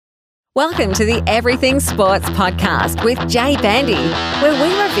Welcome to the Everything Sports Podcast with Jay Bandy, where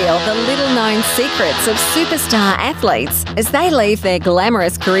we reveal the little-known secrets of superstar athletes as they leave their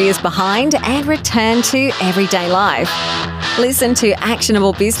glamorous careers behind and return to everyday life. Listen to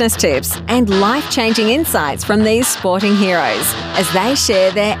actionable business tips and life-changing insights from these sporting heroes as they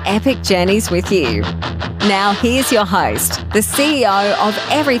share their epic journeys with you. Now here's your host, the CEO of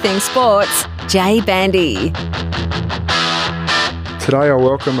Everything Sports, Jay Bandy. Today I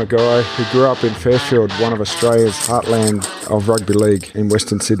welcome a guy who grew up in Fairfield, one of Australia's heartland of rugby league in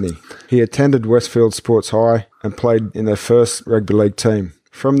Western Sydney. He attended Westfield Sports High and played in their first rugby league team.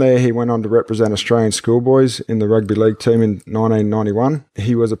 From there he went on to represent Australian schoolboys in the rugby league team in 1991.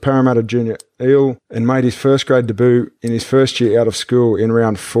 He was a Parramatta Junior Eel and made his first grade debut in his first year out of school in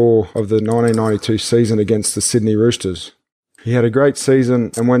round 4 of the 1992 season against the Sydney Roosters. He had a great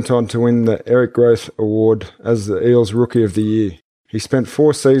season and went on to win the Eric Growth Award as the Eels Rookie of the Year. He spent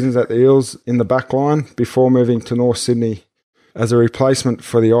 4 seasons at the Eels in the back line before moving to North Sydney as a replacement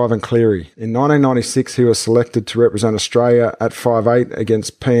for the Ivan Cleary. In 1996, he was selected to represent Australia at 5'8"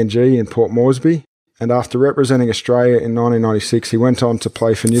 against PNG in Port Moresby. And after representing Australia in 1996, he went on to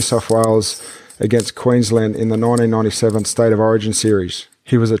play for New South Wales against Queensland in the 1997 State of Origin series.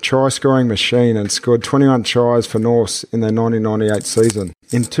 He was a try-scoring machine and scored 21 tries for Norths in their 1998 season.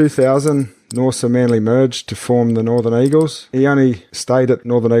 In 2000, Norths and Manly merged to form the Northern Eagles. He only stayed at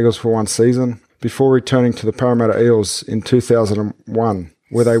Northern Eagles for 1 season before returning to the Parramatta Eels in 2001,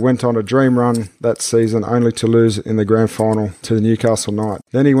 where they went on a dream run that season only to lose in the grand final to the Newcastle Knights.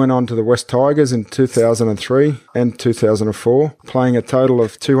 Then he went on to the West Tigers in 2003 and 2004, playing a total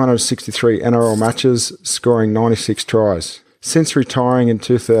of 263 NRL matches, scoring 96 tries. Since retiring in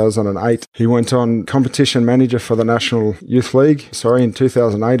 2008, he went on competition manager for the National Youth League, in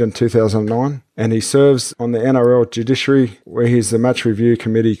 2008 and 2009, and he serves on the NRL Judiciary, where he's the Match Review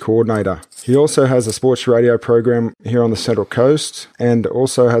Committee Coordinator. He also has a sports radio program here on the Central Coast and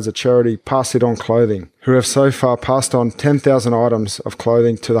also has a charity, Pass It On Clothing, who have so far passed on 10,000 items of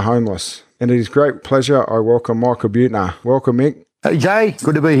clothing to the homeless. And it is great pleasure I welcome Michael Buettner. Welcome, Mick. Hey, Jay,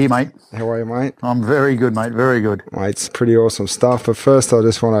 good to be here, mate. How are you, mate? I'm very good, mate, very good. Mate, it's pretty awesome stuff. But first, I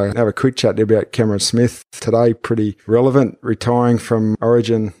just want to have a quick chat about Cameron Smith. Today, pretty relevant, retiring from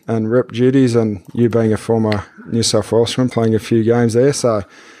Origin and rep duties, and you being a former New South Welshman, playing a few games there. So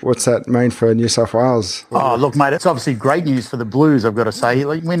what's that mean for New South Wales? Oh, look, mate, it's obviously great news for the Blues, I've got to say.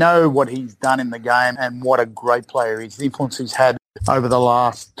 We know what he's done in the game and what a great player he is, the influence he's had over the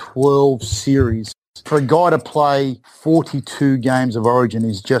last 12 series. For a guy to play 42 games of Origin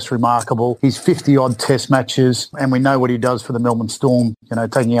is just remarkable. He's 50-odd test matches, and we know what he does for the Melbourne Storm,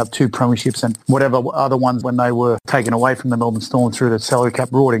 taking out 2 premierships and whatever other ones when they were taken away from the Melbourne Storm through the salary cap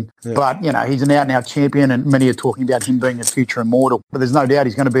rorting. Yeah. But, he's an out-and-out champion, and many are talking about him being a future immortal. But there's no doubt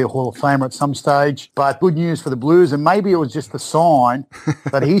he's going to be a Hall of Famer at some stage. But good news for the Blues, and maybe it was just a sign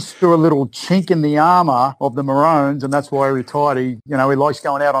that he's through a little chink in the armour of the Maroons, and that's why he retired. He likes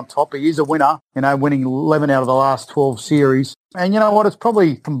going out on top. He is a winner, winning 11 out of the last 12 series. And you know what? It's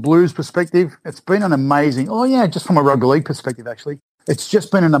probably, from Blues perspective, it's been an amazing, just from a rugby league perspective, actually. It's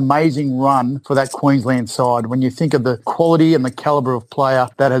just been an amazing run for that Queensland side. When you think of the quality and the calibre of player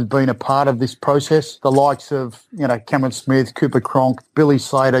that has been a part of this process, the likes of, Cameron Smith, Cooper Cronk, Billy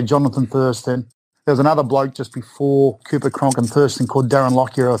Slater, Jonathan Thurston. There was another bloke just before Cooper Cronk and Thurston called Darren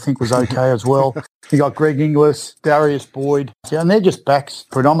Lockyer, I think was okay as well. You got Greg Inglis, Darius Boyd, and they're just backs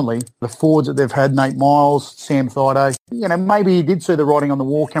predominantly. The forwards that they've had, Nate Miles, Sam Thaiday. Maybe he did see the writing on the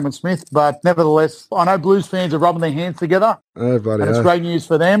wall, Cameron Smith, but nevertheless, I know Blues fans are rubbing their hands together. And it's great news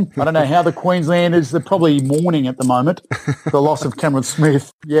for them. I don't know how the Queenslanders, they're probably mourning at the moment, the loss of Cameron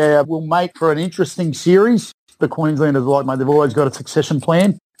Smith. Yeah, will make for an interesting series. The Queenslanders, they've always got a succession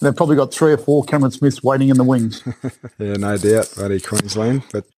plan. They've probably got 3 or 4 Cameron Smiths waiting in the wings. Yeah, no doubt, buddy, Queensland.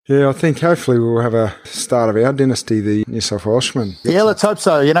 But yeah, I think hopefully we'll have a start of our dynasty, the New South Welshman. Yeah, let's hope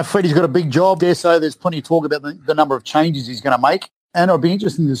so. Freddie's got a big job there, so there's plenty of talk about the number of changes he's going to make. And it'll be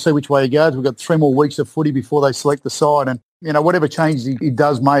interesting to see which way he goes. We've got 3 more weeks of footy before they select the side. And, whatever changes he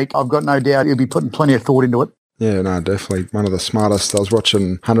does make, I've got no doubt he'll be putting plenty of thought into it. Yeah, no, definitely. One of the smartest. I was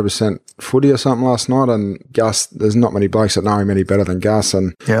watching 100% footy or something last night, and Gus, there's not many blokes that know him any better than Gus,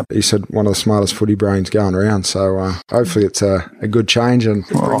 and he said one of the smartest footy brains going around. So hopefully it's a good change and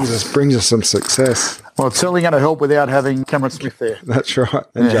brings us some success. Well, it's certainly going to help without having Cameron Smith there. That's right.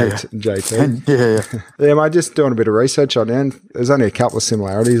 And JT. Yeah. Yeah, mate, just doing a bit of research on him. There's only a couple of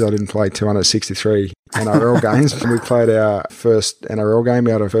similarities. I didn't play 263 NRL games. We played our first NRL game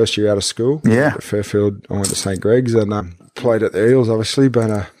out of first year out of school. Yeah. At Fairfield, I went to St. Greg's and played at the Eels, obviously,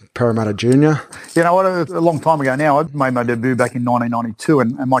 being a Parramatta Junior. You know what, a long time ago now, I made my debut back in 1992,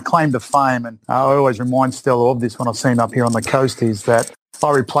 and my claim to fame, and I always remind Stella of this when I see him up here on the coast, is that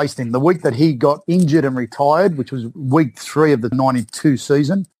I replaced him. The week that he got injured and retired, which was week 3 of the 92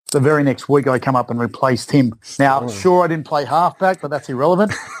 season, the very next week I come up and replaced him. Now, sure, I didn't play halfback, but that's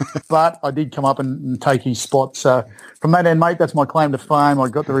irrelevant. But I did come up and take his spot. So from that end, mate, that's my claim to fame. I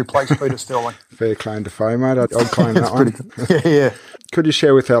got to replace Peter Sterling. Fair claim to fame, mate. I'd claim that one. Yeah. Could you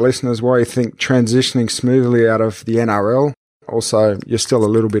share with our listeners why you think transitioning smoothly out of the NRL, also you're still a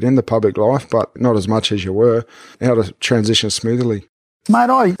little bit in the public life, but not as much as you were, how to transition smoothly?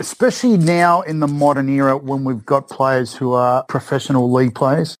 Mate, especially now in the modern era when we've got players who are professional league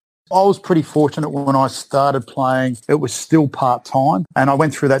players, I was pretty fortunate when I started playing. It was still part-time, and I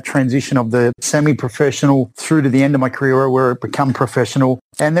went through that transition of the semi-professional through to the end of my career where it became professional.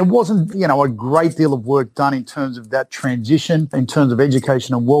 And there wasn't, a great deal of work done in terms of that transition, in terms of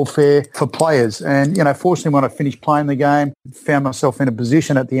education and welfare for players. And, fortunately, when I finished playing the game, found myself in a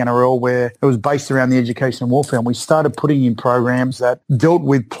position at the NRL where it was based around the education and welfare. And we started putting in programs that dealt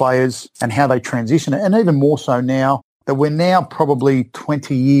with players and how they transition. And even more so now, that we're now probably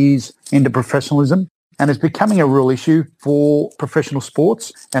 20 years into professionalism, and it's becoming a real issue for professional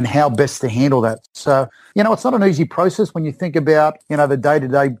sports and how best to handle that. So, it's not an easy process when you think about, the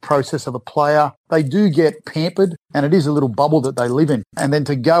day-to-day process of a player. They do get pampered, and it is a little bubble that they live in. And then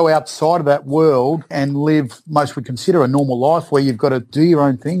to go outside of that world and live, most would consider a normal life where you've got to do your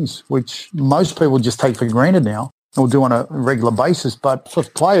own things, which most people just take for granted now, or do on a regular basis. But for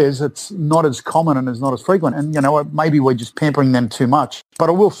players, it's not as common and it's not as frequent. And, maybe we're just pampering them too much. But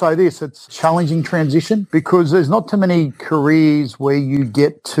I will say this, it's a challenging transition because there's not too many careers where you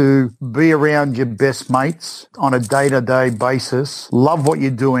get to be around your best mates on a day-to-day basis, love what you're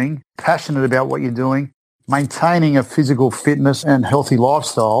doing, passionate about what you're doing, maintaining a physical fitness and healthy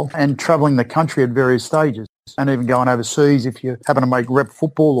lifestyle, and travelling the country at various stages. And even going overseas if you happen to make rep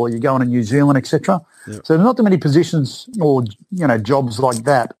football or you're going to New Zealand, etc. Yep. So there's not too many positions or, jobs like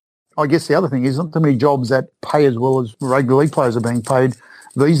that. I guess the other thing is not too many jobs that pay as well as rugby league players are being paid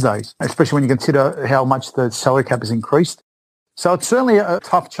these days, especially when you consider how much the salary cap has increased. So it's certainly a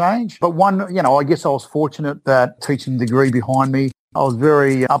tough change. But one, I guess I was fortunate that teaching degree behind me, I was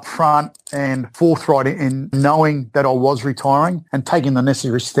very upfront and forthright in knowing that I was retiring and taking the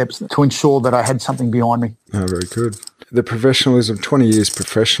necessary steps to ensure that I had something behind me. Oh, very good. The professionalism, 20 years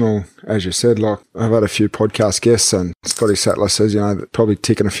professional, as you said, like I've had a few podcast guests and Scotty Sattler says, probably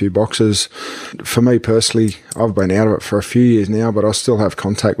ticking a few boxes. For me personally, I've been out of it for a few years now, but I still have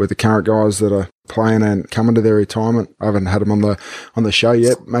contact with the current guys that are playing and coming to their retirement. I haven't had them on the show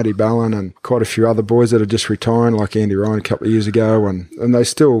yet, Matty Ballin and quite a few other boys that are just retiring, like Andy Ryan a couple of years ago, and they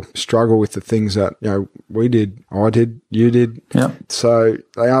still struggle with the things that we did, I did, you did. Yeah. So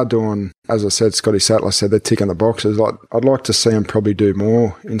they are doing, as I said, Scotty Sattler said, they're ticking the boxes. I'd like to see them probably do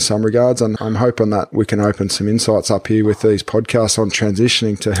more in some regards, and I'm hoping that we can open some insights up here with these podcasts on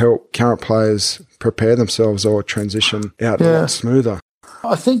transitioning to help current players prepare themselves or transition out a lot smoother.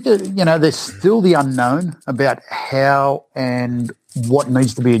 I think that, there's still the unknown about how and what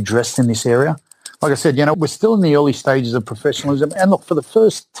needs to be addressed in this area. Like I said, we're still in the early stages of professionalism. And look, for the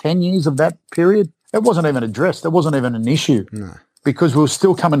first 10 years of that period, it wasn't even addressed. It wasn't even an issue. No. Because we were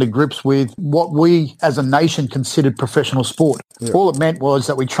still coming to grips with what we as a nation considered professional sport. Yeah. All it meant was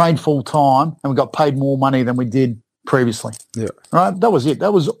that we trained full time and we got paid more money than we did previously. Yeah. Right? That was it.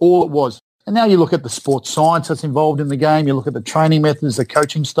 That was all it was. And now you look at the sports science that's involved in the game, you look at the training methods, the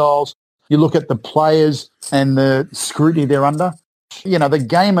coaching styles, you look at the players and the scrutiny they're under. The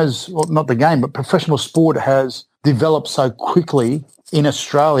game not the game, but professional sport has developed so quickly in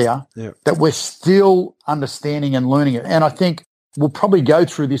Australia that we're still understanding and learning it. And I think we'll probably go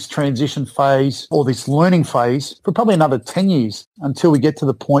through this transition phase or this learning phase for probably another 10 years until we get to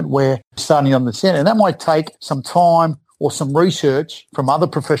the point where we're starting to understand. And that might take some time or some research from other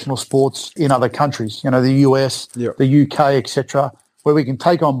professional sports in other countries, the US, the UK, etc., where we can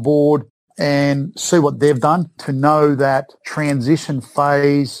take on board and see what they've done to know that transition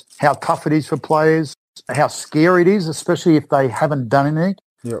phase, how tough it is for players, how scary it is, especially if they haven't done anything.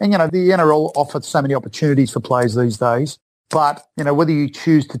 Yep. And, the NRL offers so many opportunities for players these days, but, whether you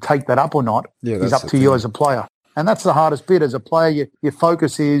choose to take that up or not is up to you as a player. And that's the hardest bit. As a player, your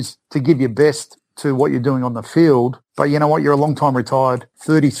focus is to give your best to what you're doing on the field. But you know what? You're a long time retired,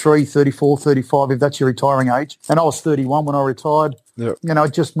 33, 34, 35, if that's your retiring age. And I was 31 when I retired. Yep.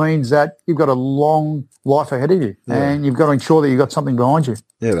 It just means that you've got a long life ahead of you and you've got to ensure that you've got something behind you.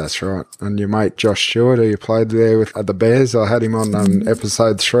 Yeah, that's right. And your mate Josh Stewart, who you played there with at the Bears, I had him on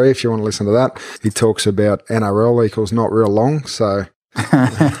episode 3 if you want to listen to that. He talks about NRL equals not real long. So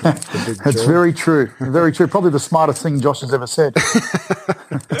It's very true. Very true. Probably the smartest thing Josh has ever said.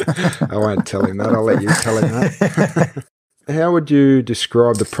 I won't tell him that. I'll let you tell him that. How would you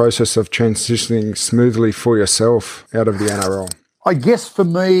describe the process of transitioning smoothly for yourself out of the NRL? I guess for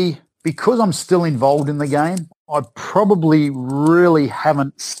me, because I'm still involved in the game, I probably really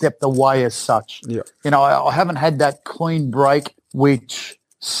haven't stepped away as such. Yeah. I haven't had that clean break, which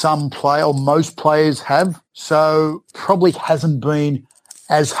some play or most players have. So probably hasn't been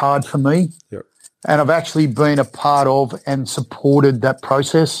as hard for me. Yep. And I've actually been a part of and supported that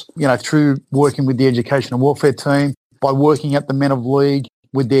process, through working with the Education and Welfare team, by working at the Men of League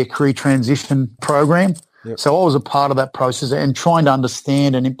with their career transition program. Yep. So I was a part of that process and trying to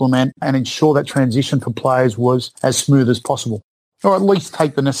understand and implement and ensure that transition for players was as smooth as possible, or at least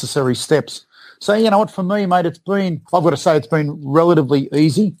take the necessary steps. So, you know what, for me, mate, I've got to say it's been relatively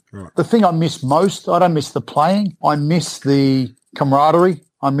easy. Right. The thing I miss most, I don't miss the playing. I miss the camaraderie.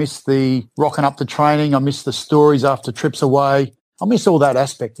 I miss the rocking up to training. I miss the stories after trips away. I miss all that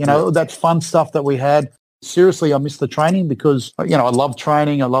aspect, that fun stuff that we had. Seriously, I miss the training because, I love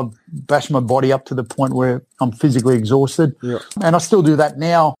training. I love bashing my body up to the point where I'm physically exhausted. Yeah. And I still do that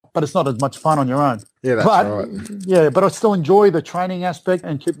now, but it's not as much fun on your own. Yeah, that's right. Yeah, but I still enjoy the training aspect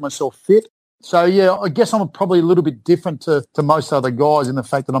and keeping myself fit. So, yeah, I guess I'm probably a little bit different to most other guys in the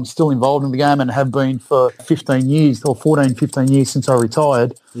fact that I'm still involved in the game and have been for 15 years or 14, 15 years since I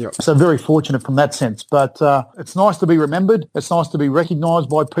retired. Yep. So very fortunate from that sense. But it's nice to be remembered. It's nice to be recognised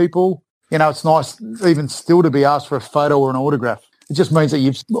by people. It's nice even still to be asked for a photo or an autograph. It just means that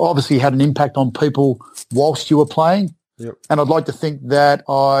you've obviously had an impact on people whilst you were playing. Yep. And I'd like to think that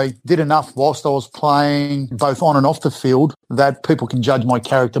I did enough whilst I was playing, both on and off the field, that people can judge my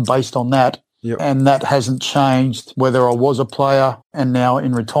character based on that. Yep. And that hasn't changed whether I was a player and now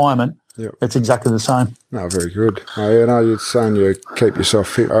in retirement. Yep. It's exactly the same. No, very good. You're saying you keep yourself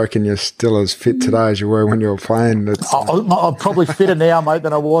fit. I reckon you're still as fit today as you were when you were playing. I'm probably fitter now, mate,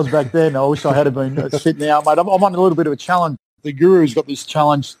 than I was back then. I wish I had been as fit now, mate. I'm on a little bit of a challenge. The Guru's got this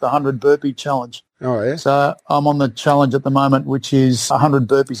challenge, the 100 burpee challenge. Oh, yeah? So I'm on the challenge at the moment, which is 100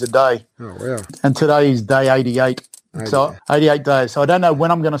 burpees a day. Oh, wow. And today is day 88. So 88 days. So I don't know when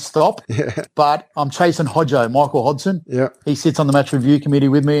I'm going to stop, but I'm chasing Michael Hodgson. Yeah. He sits on the match review committee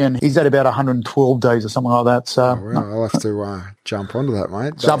with me and he's at about 112 days or something like that. So I'll have to jump onto that,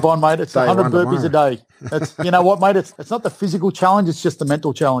 mate. Jump on, mate. It's 100 burpees a day. It's, you know what, mate? It's not the physical challenge. It's just the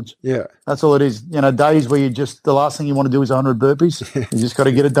mental challenge. Yeah. That's all it is. Days where the last thing you want to do is 100 burpees. You just got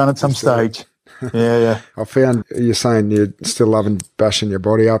to get it done at some stage. Yeah. I found you're saying you're still loving bashing your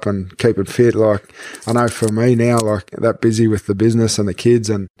body up and keeping fit. Like, I know for me now, like that busy with the business and the kids,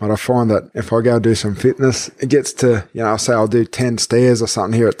 but I find that if I go do some fitness, it gets to, I'll say I'll do 10 stairs or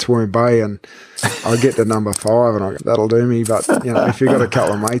something here at Toowoomba Bay and I'll get to number 5 and that'll do me. But, if you've got a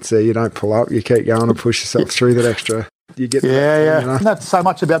couple of mates there, you don't pull up, you keep going and push yourself through that extra. You get And that's so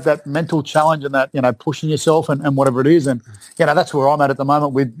much about that mental challenge and that, pushing yourself and whatever it is. And, that's where I'm at the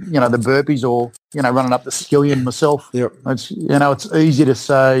moment with, the burpees or, running up the skillion myself. Yep. It's, it's easy to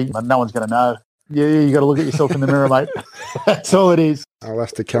say, but no one's going to know. You got to look at yourself in the mirror, mate. That's all it is. I'll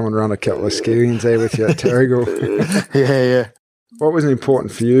have to come and run a couple of skillions there with you at Terrigal. Yeah. What was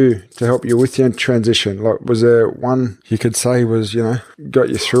important for you to help you with your transition? Like, was there one you could say was, got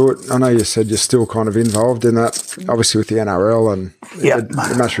you through it? I know you said you're still kind of involved in that, obviously with the NRL and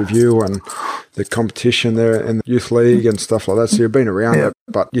the match review and the competition there in the youth league and stuff like that. So you've been around it,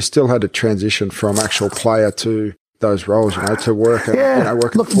 but you still had to transition from actual player to those roles, to work and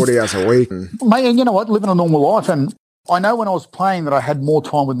working 40 hours a week. Mate, and you know what? Living a normal life. And I know when I was playing that I had more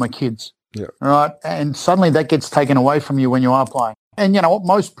time with my kids. Yeah. Right. And suddenly that gets taken away from you when you are playing. And you know what?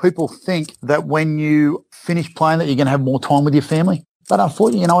 Most people think that when you finish playing that you're going to have more time with your family. But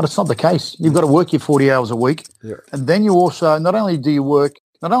unfortunately, it's not the case. You've got to work your 40 hours a week. Yeah. And then you also, not only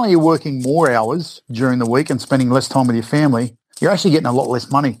are you working more hours during the week and spending less time with your family, you're actually getting a lot less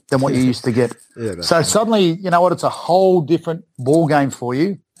money than what you used to get. So suddenly, it's a whole different ball game for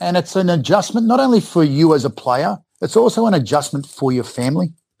you. And it's an adjustment, not only for you as a player, it's also an adjustment for your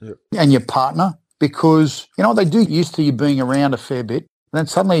family. And your partner, because, they do used to you being around a fair bit. And then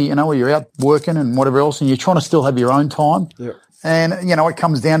suddenly, where you're out working and whatever else, and you're trying to still have your own time. Yeah. And, it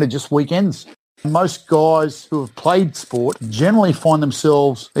comes down to just weekends. Most guys who have played sport generally find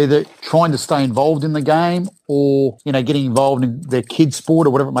themselves either trying to stay involved in the game or, getting involved in their kids' sport or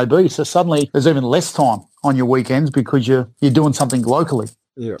whatever it may be. So suddenly there's even less time on your weekends because you're doing something locally.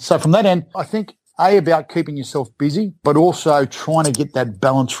 Yeah. So from that end, I think about keeping yourself busy, but also trying to get that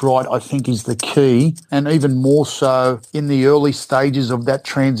balance right, I think is the key. And even more so in the early stages of that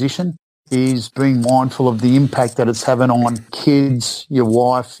transition. is being mindful of the impact that it's having on kids, your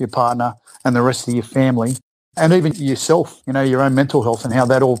wife, your partner, and the rest of your family, and even yourself, your own mental health, and how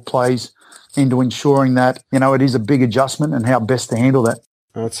that all plays into ensuring that, it is a big adjustment and how best to handle that.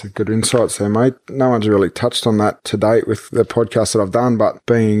 That's a good insight there, mate. No one's really touched on that to date with the podcast that I've done, but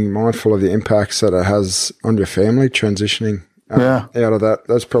being mindful of the impacts that it has on your family, transitioning out of that.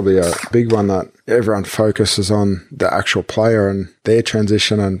 That's probably a big one that everyone focuses on the actual player and their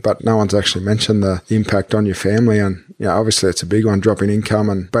transition, but no one's actually mentioned the impact on your family. And obviously it's a big one, dropping income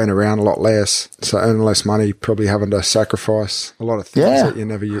and being around a lot less, so earning less money, probably having to sacrifice a lot of things that you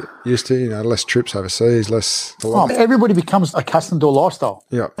never used to. Less trips overseas, less. Everybody becomes accustomed to a lifestyle,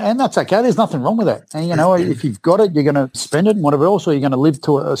 and that's okay. There's nothing wrong with that. And if you've got it, you're going to spend it and whatever else, or you're going to live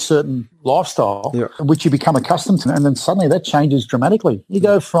to a certain lifestyle, which you become accustomed to, and then suddenly that changes dramatically. You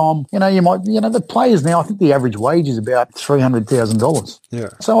go from, the players now, I think the average wage is about $300,000. Yeah.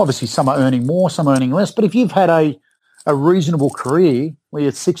 So obviously some are earning more, some are earning less, but if you've had a reasonable career where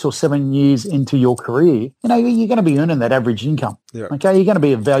you're 6 or 7 years into your career, you're going to be earning that average income. Yeah. Okay, you're going to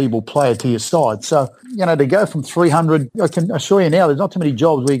be a valuable player to your side. So, to go from 300, I can assure you now, there's not too many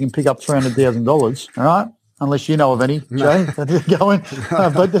jobs where you can pick up $300,000. All right. Unless you know of any, Jay, going.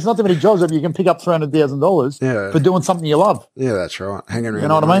 But there's not too many jobs that you can pick up $300,000 for doing something you love. Yeah, that's right. Hanging around. You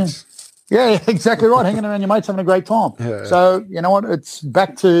know what I mean? Yeah, exactly right. Hanging around your mates, having a great time. Yeah. So, you know what? It's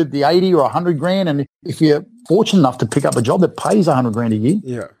back to the 80 or 100 grand. And if you're fortunate enough to pick up a job that pays 100 grand a year,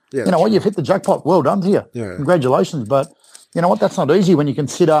 you know what? You've hit the jackpot. Well done to you. Yeah. Congratulations. But you know what? That's not easy when you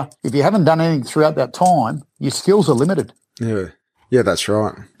consider if you haven't done anything throughout that time, your skills are limited. Yeah. Yeah, that's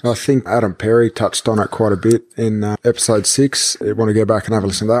right. I think Adam Perry touched on it quite a bit in episode 6. You want to go back and have a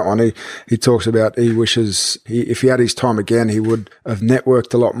listen to that one. He talks about he wishes if he had his time again, he would have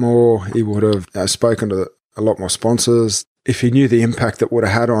networked a lot more. He would have spoken to a lot more sponsors. If he knew the impact that would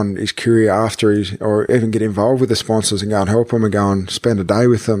have had on his career after or even get involved with the sponsors and go and help them and go and spend a day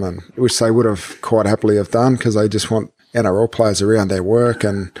with them, and which they would have quite happily have done because they just want NRL players around their work,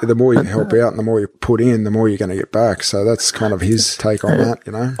 and the more you help out and the more you put in, the more you're going to get back. So that's kind of his take on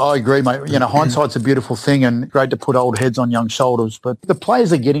that, I agree, mate. Hindsight's a beautiful thing and great to put old heads on young shoulders, but the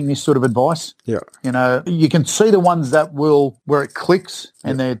players are getting this sort of advice. Yeah. You can see the ones that where it clicks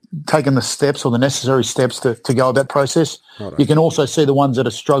and they're taking the steps or the necessary steps to go about process. Right. You can also see the ones that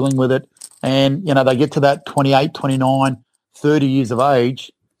are struggling with it and, they get to that 28, 29, 30 years of age,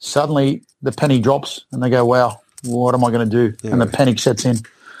 suddenly the penny drops and they go, wow, what am I going to do? Yeah. And the panic sets in,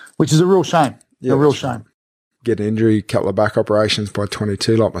 which is a real shame. Yeah, a real shame. Get an injury, a couple of back operations by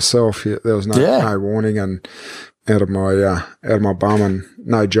 22, like myself. There was no warning, and out of my bum, and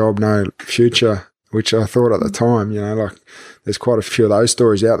no job, no future. Which I thought at the time, there's quite a few of those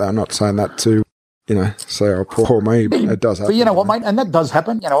stories out there. I'm not saying that to, say, oh, poor me, but it does happen. But you know what, mate? And that does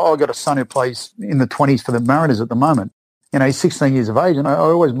happen. I've got a son who plays in the 20s for the Mariners at the moment. He's 16 years of age, and I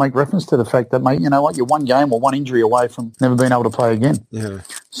always make reference to the fact that, mate, you know what, you're one game or one injury away from never being able to play again. Yeah.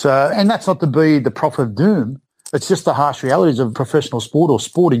 So, and that's not to be the prophet of doom. It's just the harsh realities of professional sport or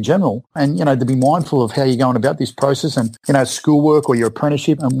sport in general. And, to be mindful of how you're going about this process and, schoolwork or your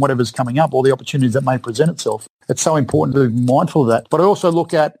apprenticeship and whatever's coming up, all the opportunities that may present itself. It's so important to be mindful of that. But I also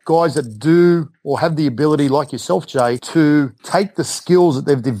look at guys that do or have the ability, like yourself, Jay, to take the skills that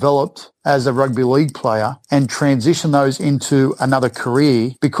they've developed as a rugby league player and transition those into another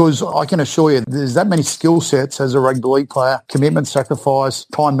career, because I can assure you there's that many skill sets as a rugby league player: commitment, sacrifice,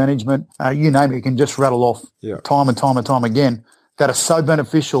 time management, you name it, you can just rattle off time and time and time again, that are so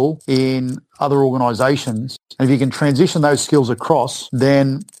beneficial in other organisations. And if you can transition those skills across,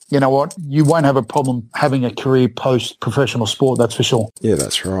 then you know what, you won't have a problem having a career post-professional sport, that's for sure. Yeah,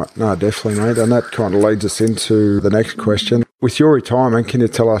 that's right. No, definitely, mate. And that kind of leads us into the next question. With your retirement, can you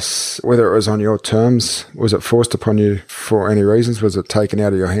tell us whether it was on your terms? Was it forced upon you for any reasons? Was it taken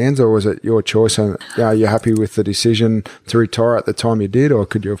out of your hands, or was it your choice? And are you happy with the decision to retire at the time you did, or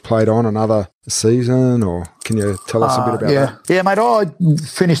could you have played on another season, or can you tell us a bit about that? Yeah, mate, I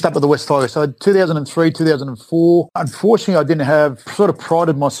finished up with the West Tigers. So 2003, 2004, unfortunately I didn't have, sort of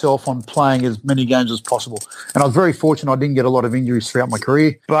prided myself on playing as many games as possible. And I was very fortunate I didn't get a lot of injuries throughout my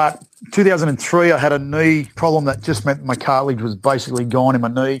career. But 2003, I had a knee problem that just meant my cartilage was basically gone in my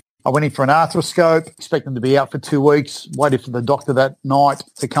knee. I went in for an arthroscope, expecting to be out for 2 weeks, waited for the doctor that night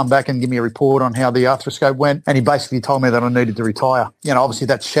to come back and give me a report on how the arthroscope went. And he basically told me that I needed to retire. Obviously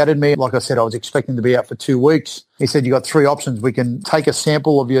that shattered me. Like I said, I was expecting to be out for 2 weeks. He said, you got 3 options. We can take a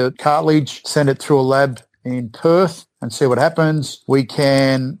sample of your cartilage, send it through a lab in Perth and see what happens. We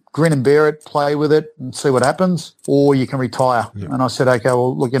can grin and bear it, play with it and see what happens, or you can retire. Yeah. And I said, okay,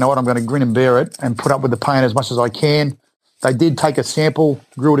 well, look, you know what? I'm going to grin and bear it and put up with the pain as much as I can. They did take a sample,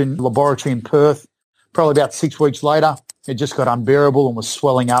 grew it in the laboratory in Perth. Probably about 6 weeks later, it just got unbearable and was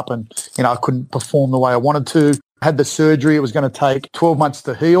swelling up, and, I couldn't perform the way I wanted to. Had the surgery. It was going to take 12 months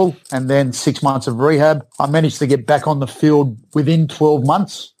to heal and then 6 months of rehab. I managed to get back on the field within 12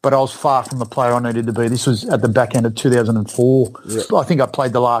 months, but I was far from the player I needed to be. This was at the back end of 2004. Yep. I think I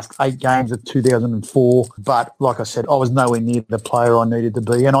played the last 8 games of 2004, but like I said, I was nowhere near the player I needed to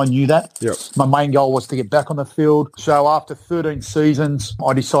be, and I knew that. Yep. My main goal was to get back on the field. So after 13 seasons,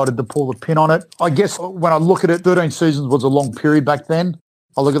 I decided to pull the pin on it. I guess when I look at it, 13 seasons was a long period back then.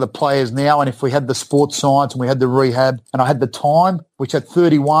 I look at the players now, and if we had the sports science and we had the rehab and I had the time, which at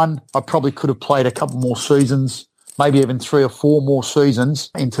 31, I probably could have played a couple more seasons, maybe even 3 or 4 more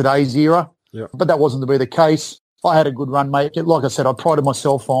seasons in today's era. Yep. But that wasn't to be the case. I had a good run, mate. Like I said, I prided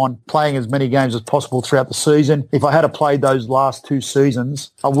myself on playing as many games as possible throughout the season. If I had played those last 2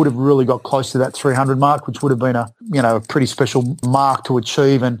 seasons, I would have really got close to that 300 mark, which would have been a pretty special mark to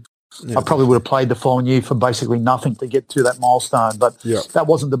achieve. And I probably would have played the following year for basically nothing to get to that milestone. But that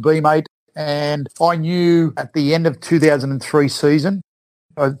wasn't to be, mate. And I knew at the end of 2003 season,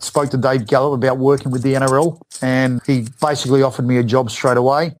 I spoke to Dave Gallup about working with the NRL, and he basically offered me a job straight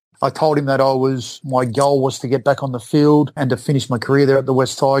away. I told him that my goal was to get back on the field and to finish my career there at the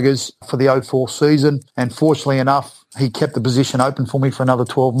West Tigers for the 04 season. And fortunately enough, he kept the position open for me for another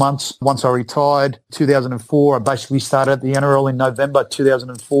 12 months. Once I retired, 2004, I basically started at the NRL in November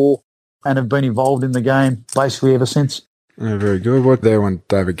 2004 and have been involved in the game basically ever since. Yeah, very good. What there when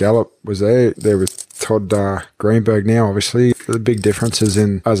David Gallup was there with Todd Greenberg now, obviously. The big differences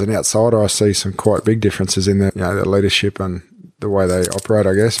as an outsider, I see some quite big differences in their leadership and the way they operate,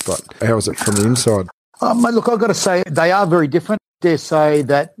 I guess. But how is it from the inside? Mate, look, I've got to say they are very different. I dare say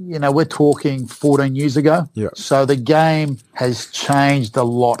that, we're talking 14 years ago. Yeah. So the game has changed a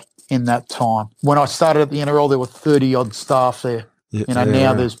lot in that time. When I started at the NRL, there were 30-odd staff there.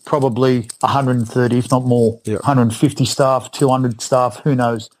 Now there's probably 130, if not more, 150 staff, 200 staff, who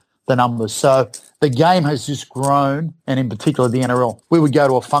knows the numbers. So the game has just grown, and in particular the NRL. We would go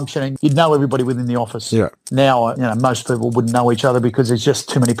to a function and you'd know everybody within the office. Yeah. Now, most people wouldn't know each other because there's just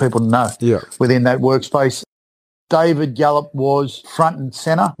too many people to know within that workspace. David Gallup was front and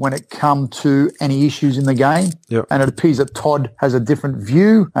centre when it come to any issues in the game. Yep. And it appears that Todd has a different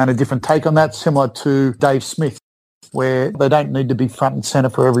view and a different take on that, similar to Dave Smith, where they don't need to be front and centre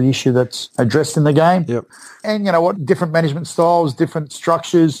for every issue that's addressed in the game. Yep. And you know what? Different management styles, different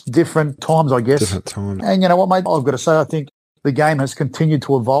structures, different times, I guess. Different times. And you know what, mate? I've got to say, I think the game has continued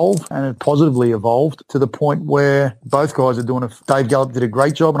to evolve, and it positively evolved to the point where both guys are doing Dave Gallup did a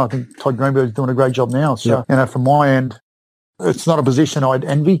great job, and I think Todd Greenberg is doing a great job now. So, from my end, it's not a position I'd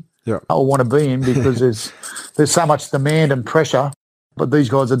envy or want to be in because there's so much demand and pressure. But these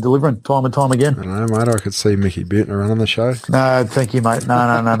guys are delivering time and time again. I know, mate. I could see Mickey Buettner running the show. No, thank you, mate. No.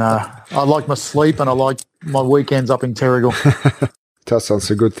 I like my sleep and I like my weekends up in Terrigal. Touched on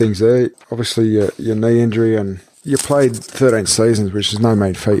some good things there. Obviously, your knee injury, and you played 13 seasons, which is no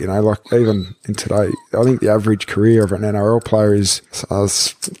mean feat, Like, even in today, I think the average career of an NRL player is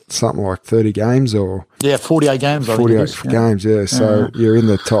something like 30 games or... Yeah, 48 games, 48 games, So you're in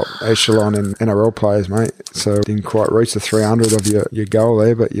the top echelon in NRL players, mate. So didn't quite reach the 300 of your goal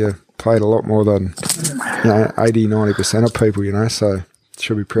there, but you played a lot more than 80, 90% of people, so...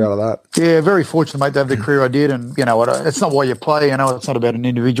 Should be proud of that. Yeah, very fortunate, mate, to have the career I did. And, it's not why you play. It's not about an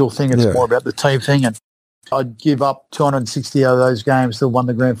individual thing. It's more about the team thing. And I'd give up 260 of those games to won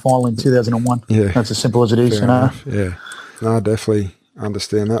the grand final in 2001. Yeah. That's as simple as it is, Fair enough. Yeah. No, I definitely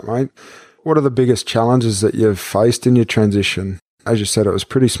understand that, mate. What are the biggest challenges that you've faced in your transition? As you said, it was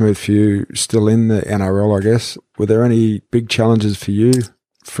pretty smooth for you still in the NRL, I guess. Were there any big challenges for you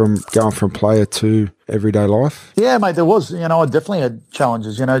from going from player to everyday life? Yeah, mate, there was. I definitely had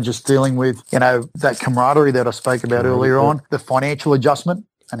challenges, just dealing with, that camaraderie that I spoke about earlier on, the financial adjustment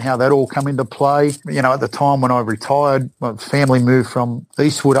and how that all come into play. At the time when I retired, my family moved from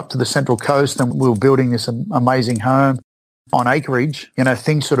Eastwood up to the Central Coast and we were building this amazing home on acreage.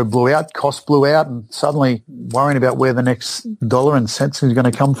 Things sort of blew out, costs blew out, and suddenly worrying about where the next dollar and cents is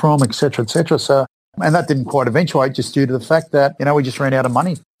going to come from, et cetera, et cetera. So, and that didn't quite eventuate just due to the fact that, we just ran out of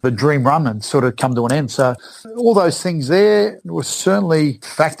money. The dream run and sort of come to an end. So all those things there were certainly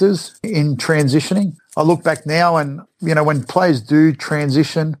factors in transitioning. I look back now and, when players do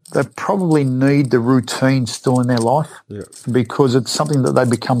transition, they probably need the routine still in their life because it's something that they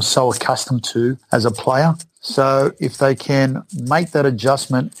become so accustomed to as a player. So if they can make that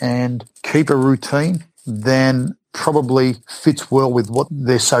adjustment and keep a routine, then probably fits well with what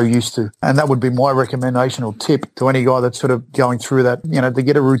they're so used to. And that would be my recommendation or tip to any guy that's sort of going through that, to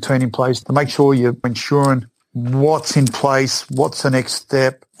get a routine in place, to make sure you're ensuring what's in place, what's the next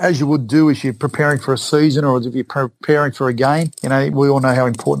step, as you would do if you're preparing for a season or if you're preparing for a game. You know, we all know how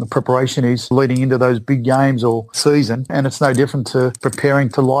important the preparation is leading into those big games or season, and it's no different to preparing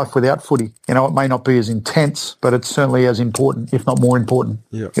to life without footy. You know, it may not be as intense, but it's certainly as important, if not more important.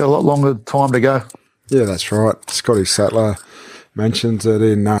 Yeah. You've got a lot longer time to go. Yeah, that's right. Scotty Sattler mentions it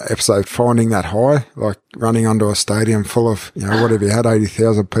in episode Finding That High, like running onto a stadium full of, you know, whatever you had,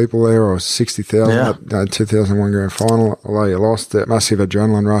 80,000 people there or 60,000 at 2001 grand final, although you lost that massive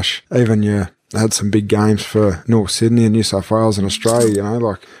adrenaline rush. Even you had some big games for North Sydney and New South Wales and Australia, you know,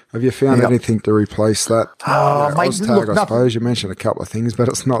 like, have you found anything to replace that? Mate, Oztag, look, I suppose you mentioned a couple of things, but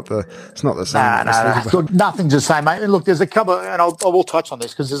it's not the same. No. Look, nothing's the same, mate. Look, there's a couple, and I will touch on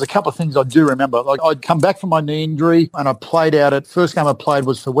this because there's a couple of things I do remember. Like, I'd come back from my knee injury and I played first game I played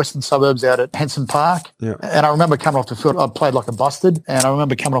was for Western Suburbs out at Henson Park. Yeah. And I remember coming off the field, I played like a busted, and I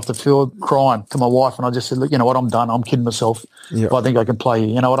remember coming off the field crying to my wife, and I just said, look, you know what, I'm done. I'm kidding myself. Yeah. But I think I can play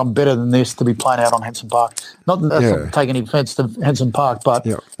here. You know what, I'm better than this to be playing out on Henson Park. Not taking any offence to Henson Park, but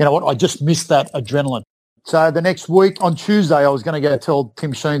you know what, I just missed that adrenaline. So the next week on Tuesday, I was going to go tell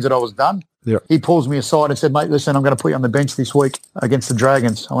Tim Sheens that I was done. Yeah. He pulls me aside and said, mate, listen, I'm going to put you on the bench this week against the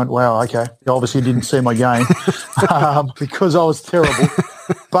Dragons. I went, wow, okay. He obviously didn't see my game because I was terrible.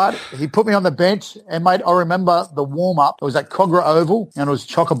 But he put me on the bench, and, mate, I remember the warm-up. It was at Cogra Oval, and it was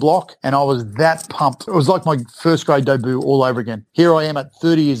chock-a-block, and I was that pumped. It was like my first grade debut all over again. Here I am at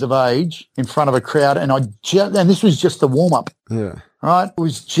 30 years of age in front of a crowd, and this was just the warm-up. Yeah. Right? It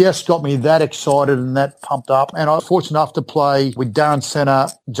was just got me that excited and that pumped up. And I was fortunate enough to play with Darren Centre,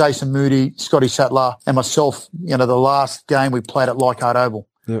 Jason Moody, Scotty Sattler, and myself, you know, the last game we played at Leichhardt Oval.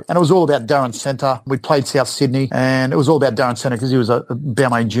 Yep. And it was all about Darren Centre. We played South Sydney, and it was all about Darren Centre because he was a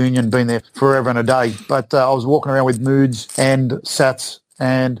Balmain junior and been there forever and a day. But I was walking around with Moods and Sats,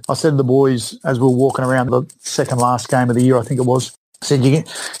 and I said to the boys as we were walking around the second last game of the year, I think it was, I said,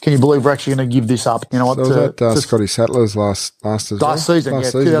 can you believe we're actually going to give this up? You know what? So was that Scotty Sattler's last season,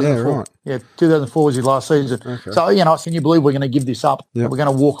 2004. Yeah, right. Yeah, 2004 was his last season. Okay. So, you know, I said, can you believe we're going to give this up? Yep. We're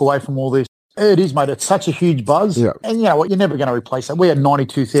going to walk away from all this. It is, mate. It's such a huge buzz. Yep. And you know what? You're never going to replace that. We had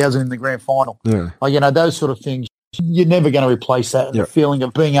 92,000 in the grand final. Yeah. Like, you know, those sort of things. You're never going to replace that. Yep. The feeling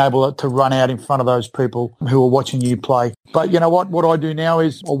of being able to run out in front of those people who are watching you play. But you know what? What I do now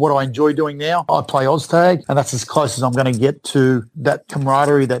is, or what I enjoy doing now, I play Oztag, and that's as close as I'm going to get to that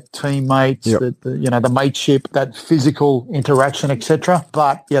camaraderie, that teammates, the mateship, that physical interaction, etc.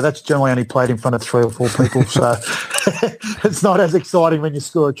 But yeah, that's generally only played in front of 3 or 4 people, so it's not as exciting when you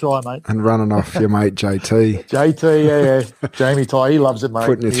score a try, mate. And running off your mate JT. JT, yeah. Jamie Ty, he loves it, mate.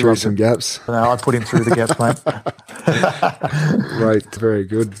 Putting you through some gaps. No, I put him through the gaps, mate. Right, very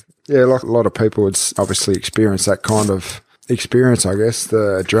good. Yeah, like a lot of people would obviously experience that kind of experience, I guess,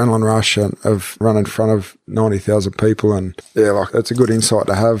 the adrenaline rush of running in front of 90,000 people. And yeah, like that's a good insight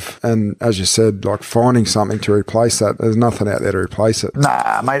to have. And as you said, like finding something to replace that, there's nothing out there to replace it.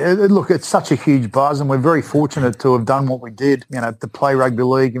 Nah, mate, look, it's such a huge buzz, and we're very fortunate to have done what we did, you know, to play rugby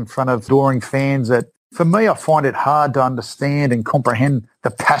league in front of adoring fans that, for me, I find it hard to understand and comprehend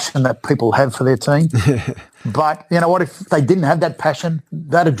the passion that people have for their team. But you know what? If they didn't have that passion,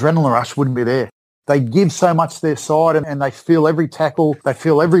 that adrenaline rush wouldn't be there. They give so much to their side, and they feel every tackle, they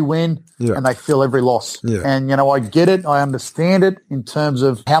feel every win, and they feel every loss. Yeah. And, you know, I get it. I understand it in terms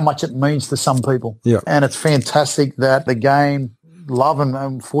of how much it means to some people. Yeah. And it's fantastic that the game, love and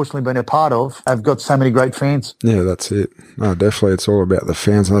unfortunately been a part of, have got so many great fans. Yeah, that's it. No, definitely. It's all about the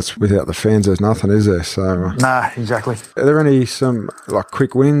fans. And that's without the fans, there's nothing, is there? So, nah, exactly. Are there some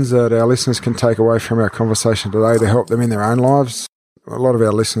quick wins that our listeners can take away from our conversation today to help them in their own lives? A lot of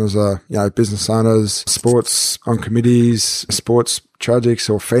our listeners are, business owners, sports on committees, sports tragics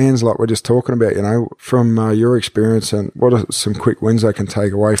or fans like we're just talking about, from your experience, and what are some quick wins they can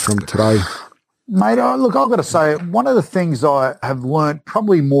take away from today? Mate, look, I've got to say, one of the things I have learnt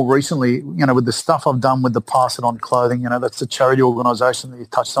probably more recently, with the stuff I've done with the Pass It On clothing, that's a charity organisation that you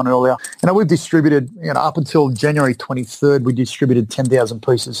touched on earlier. We've distributed, up until January 23rd, we distributed 10,000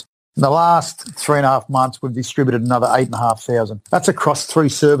 pieces. In the last 3.5 months, we've distributed another 8,500. That's across 3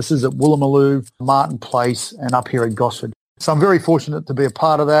 services at Woolloomooloo, Martin Place, and up here at Gosford. So I'm very fortunate to be a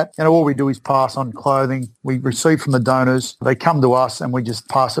part of that. All we do is pass on clothing. We receive from the donors. They come to us and we just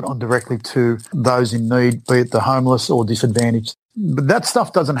pass it on directly to those in need, be it the homeless or disadvantaged. But that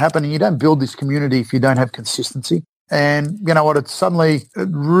stuff doesn't happen, and you don't build this community if you don't have consistency. And you know what, it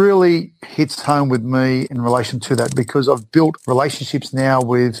really hits home with me in relation to that, because I've built relationships now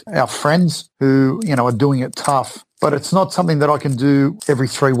with our friends who, are doing it tough. But it's not something that I can do every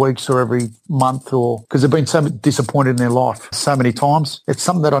 3 weeks or every month, or because they've been so disappointed in their life so many times. It's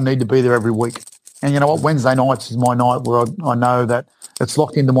something that I need to be there every week. And you know what? Wednesday nights is my night where I know that it's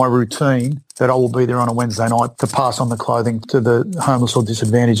locked into my routine that I will be there on a Wednesday night to pass on the clothing to the homeless or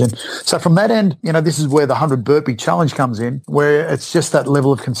disadvantaged. And so from that end, this is where the 100 burpee challenge comes in, where it's just that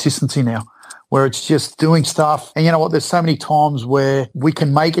level of consistency now, where it's just doing stuff. And you know what? There's so many times where we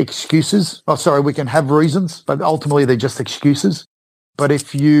can make excuses. We can have reasons, but ultimately they're just excuses. But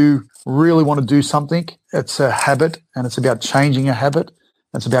if you really want to do something, it's a habit, and it's about changing a habit.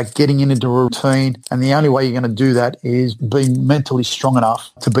 It's about getting into a routine. And the only way you're going to do that is being mentally strong enough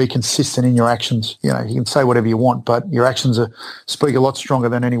to be consistent in your actions. You can say whatever you want, but your actions speak a lot stronger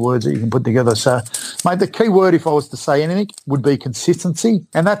than any words that you can put together. So, mate, the key word, if I was to say anything, would be consistency.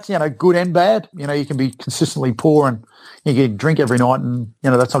 And that's, good and bad. You can be consistently poor and you can drink every night, and,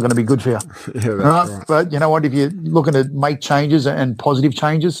 that's not going to be good for you. Yeah, that's right. But you know what? If you're looking to make changes and positive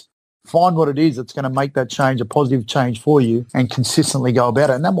changes, find what it is that's going to make that change a positive change for you and consistently go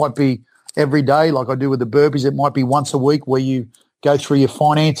about it. And that might be every day, like I do with the burpees. It might be once a week where you go through your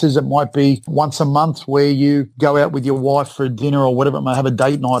finances. It might be once a month where you go out with your wife for a dinner or whatever it may, have a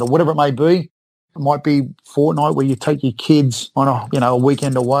date night or whatever it may be. It might be fortnight where you take your kids on a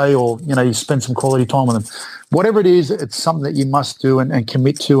weekend away, or, you spend some quality time with them. Whatever it is, it's something that you must do and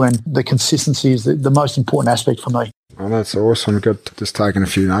commit to, and the consistency is the most important aspect for me. Oh, that's awesome. Got just taking a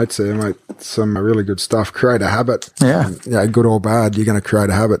few notes there, mate. Some really good stuff. Create a habit. Yeah. Good or bad, you're going to create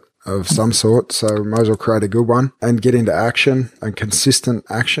a habit of some sort. So might as well create a good one and get into action and consistent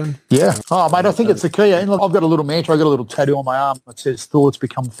action. Yeah. Oh, mate, I think it's the key. And look, I've got a little mantra. I've got a little tattoo on my arm that says thoughts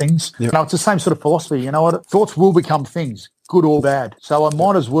become things. Yep. It's the same sort of philosophy. You know what? Thoughts will become things, good or bad. So I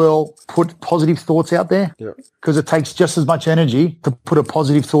might as well put positive thoughts out there, because it takes just as much energy to put a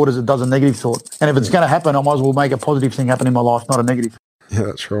positive thought as it does a negative thought. And if it's going to happen, I might as well make a positive thing happen in my life, not a negative. Yeah,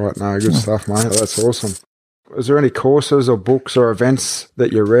 that's right. No, good stuff, mate. That's awesome. Is there any courses or books or events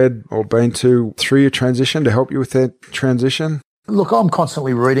that you read or been to through your transition to help you with that transition? Look, I'm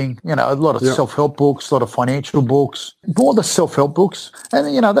constantly reading, a lot of self-help books, a lot of financial books, more the self-help books.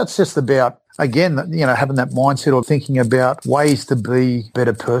 And, that's just about, again, having that mindset or thinking about ways to be a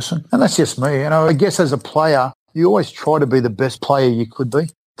better person. And that's just me. I guess as a player, you always try to be the best player you could be,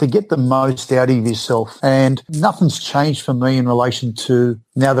 to get the most out of yourself. And nothing's changed for me in relation to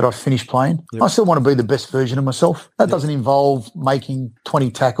now that I've finished playing. I still want to be the best version of myself. That doesn't involve making 20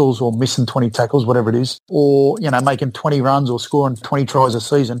 tackles or missing 20 tackles, whatever it is, or, making 20 runs or scoring 20 tries a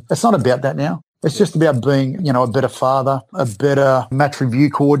season. It's not about that now. It's just about being, a better father, a better match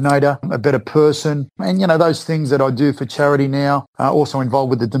review coordinator, a better person. And, those things that I do for charity now, also involved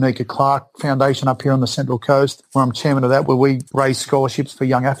with the Danica Clark Foundation up here on the Central Coast, where I'm chairman of that, where we raise scholarships for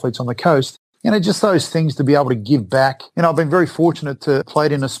young athletes on the coast. Just those things to be able to give back. I've been very fortunate to play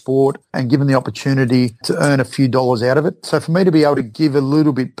it in a sport and given the opportunity to earn a few dollars out of it. So for me to be able to give a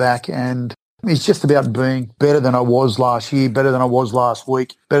little bit back, and it's just about being better than I was last year, better than I was last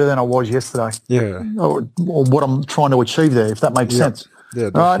week, better than I was yesterday. Yeah. Or what I'm trying to achieve there, if that makes sense.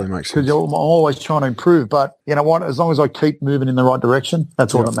 Yeah, definitely makes sense. Because I'm always trying to improve. But you know what? As long as I keep moving in the right direction,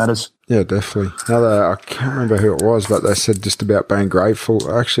 that's all that matters. Yeah, definitely. I can't remember who it was, but they said just about being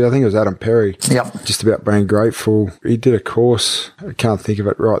grateful. Actually, I think it was Adam Perry. Yep. Just about being grateful. He did a course, I can't think of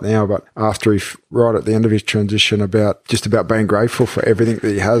it right now, but after right at the end of his transition, about being grateful for everything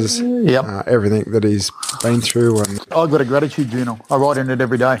that he has, everything that he's been through. And I've got a gratitude journal. I write in it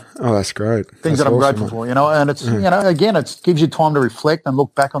every day. Oh, that's great. Things that I'm grateful for, and it's, again, it gives you time to reflect and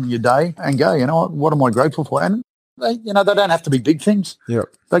look back on your day and go, what am I grateful for? And they don't have to be big things. Yep.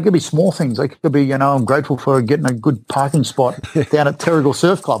 They could be small things. They could be, I'm grateful for getting a good parking spot down at Terrigal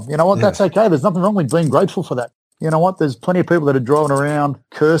Surf Club. You know what? That's okay. There's nothing wrong with being grateful for that. You know what? There's plenty of people that are driving around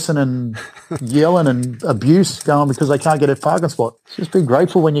cursing and yelling and abuse going because they can't get a parking spot. Just be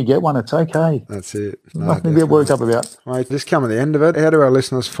grateful when you get one. It's okay. That's it. Nothing to get worked up about. Mate, just coming to the end of it, how do our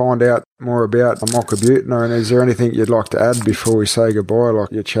listeners find out more about Buettner? And is there anything you'd like to add before we say goodbye,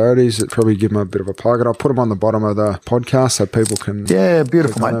 like your charities? It'd probably give them a bit of a plug. And I'll put them on the bottom of the podcast so people can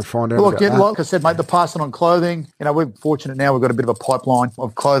beautiful, mate. Find out look, about that. Like I said, mate, the passing on clothing, we're fortunate now we've got a bit of a pipeline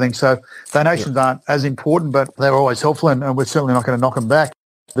of clothing. So donations aren't as important, but they're always helpful, and we're certainly not going to knock them back.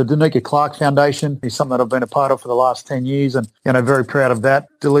 The Danica Clark Foundation is something that I've been a part of for the last 10 years, and very proud of that.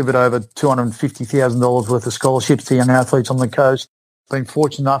 Delivered over $250,000 worth of scholarships to young athletes on the coast. Been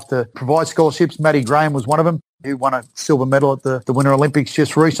fortunate enough to provide scholarships. Maddie Graham was one of them, who won a silver medal at the Winter Olympics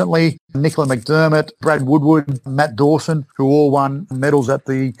just recently. Nicola McDermott, Brad Woodward, Matt Dawson, who all won medals at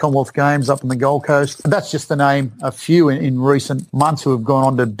the Commonwealth Games up on the Gold Coast. And that's just to name a few in recent months who have gone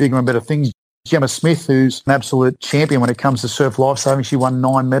on to bigger and better things. Gemma Smith, who's an absolute champion when it comes to surf lifesaving. She won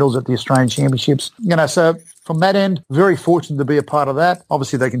 9 medals at the Australian Championships. So from that end, very fortunate to be a part of that.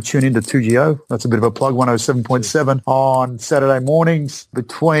 Obviously, they can tune into 2GO. That's a bit of a plug, 107.7 on Saturday mornings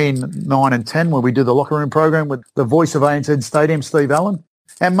between 9 and 10, where we do the locker room program with the voice of ANZ Stadium, Steve Allen.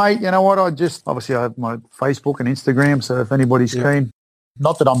 And, mate, you know what? Obviously, I have my Facebook and Instagram, so if anybody's keen,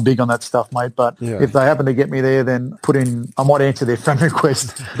 not that I'm big on that stuff, mate, but if they happen to get me there, then I might answer their friend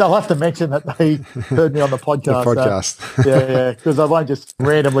request. They'll have to mention that they heard me on the podcast. Yeah, because I won't just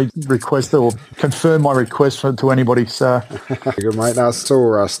randomly request or confirm my request to anybody. So good, mate. I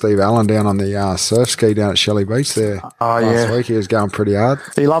saw Steve Allen down on the surf ski down at Shelley Beach there last week. He was going pretty hard.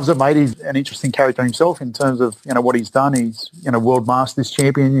 He loves it, mate. He's an interesting character himself in terms of what he's done. He's World Masters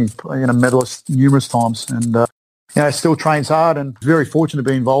champion. He's medalist numerous times, and still trains hard, and very fortunate to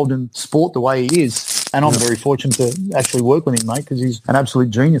be involved in sport the way he is. And I'm very fortunate to actually work with him, mate, because he's an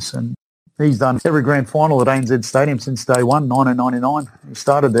absolute genius. And he's done every grand final at ANZ Stadium since day one, 1999. He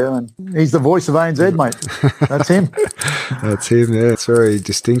started there, and he's the voice of ANZ, mate. That's him. That's him, yeah. It's a very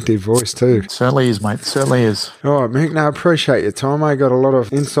distinctive voice too. Certainly is, mate. Certainly is. All right, Mick, I appreciate your time. I got a lot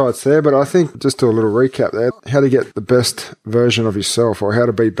of insights there, but I think just do a little recap there. How to get the best version of yourself, or how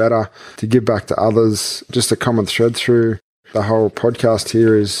to be better, to give back to others. Just a common thread through the whole podcast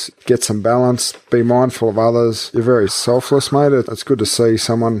here is get some balance, be mindful of others. You're very selfless, mate. It's good to see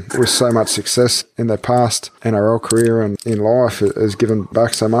someone with so much success in their past NRL career and in life has given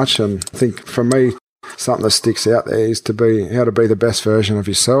back so much. And I think for me, something that sticks out there is how to be the best version of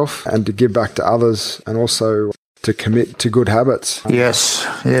yourself and to give back to others, and also to commit to good habits. Yes,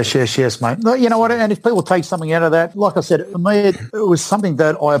 mate. You know what? And if people take something out of that, like I said, for me, it was something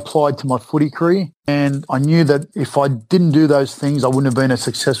that I applied to my footy career. And I knew that if I didn't do those things, I wouldn't have been as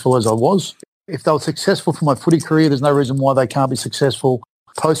successful as I was. If they were successful for my footy career, there's no reason why they can't be successful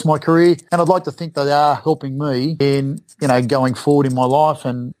post my career. And I'd like to think that they are helping me in, going forward in my life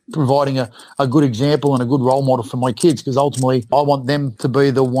and providing a good example and a good role model for my kids, because ultimately I want them to be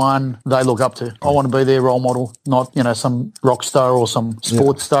the one they look up to. I want to be their role model, not, some rock star or some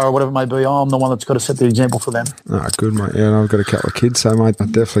sports star or whatever it may be. I'm the one that's got to set the example for them. Oh, good, mate. Yeah, and I've got a couple of kids, so, mate,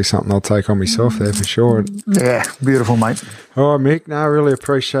 definitely something I'll take on myself there for sure. Yeah, beautiful, mate. All right, Mick, I really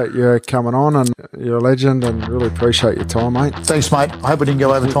appreciate you coming on, and you're a legend, and really appreciate your time, mate. Thanks, mate. I hope we didn't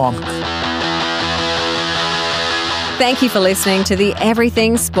go over time. Thank you for listening to the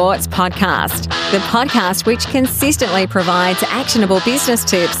Everything Sports Podcast, the podcast which consistently provides actionable business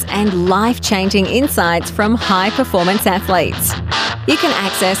tips and life-changing insights from high-performance athletes. You can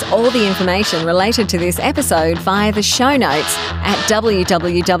access all the information related to this episode via the show notes at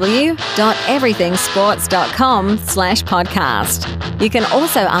www.everythingsports.com/podcast. You can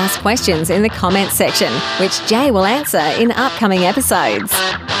also ask questions in the comments section, which Jay will answer in upcoming episodes.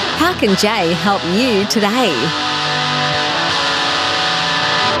 How can Jay help you today?